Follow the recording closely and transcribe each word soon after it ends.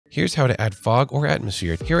Here's how to add fog or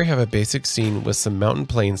atmosphere. Here I have a basic scene with some mountain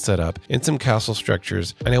plains set up and some castle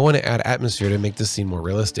structures, and I want to add atmosphere to make the scene more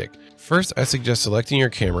realistic. First, I suggest selecting your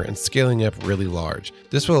camera and scaling up really large.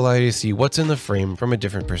 This will allow you to see what's in the frame from a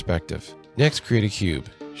different perspective. Next, create a cube.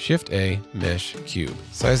 Shift A, Mesh, Cube.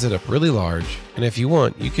 Size it up really large, and if you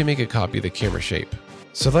want, you can make a copy of the camera shape.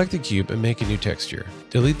 Select the cube and make a new texture.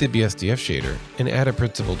 Delete the BSDF shader and add a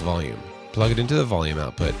principled volume. Plug it into the volume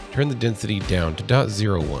output, turn the density down to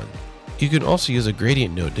 0.01. You can also use a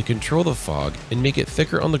gradient node to control the fog and make it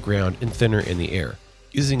thicker on the ground and thinner in the air.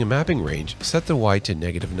 Using a mapping range, set the Y to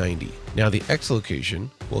 -90. Now the X location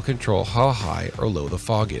will control how high or low the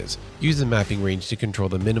fog is. Use the mapping range to control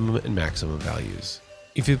the minimum and maximum values.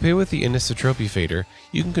 If you play with the anisotropy fader,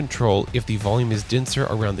 you can control if the volume is denser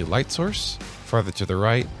around the light source, farther to the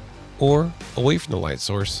right, or away from the light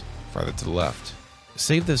source, farther to the left.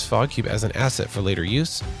 Save this fog cube as an asset for later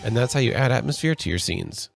use, and that's how you add atmosphere to your scenes.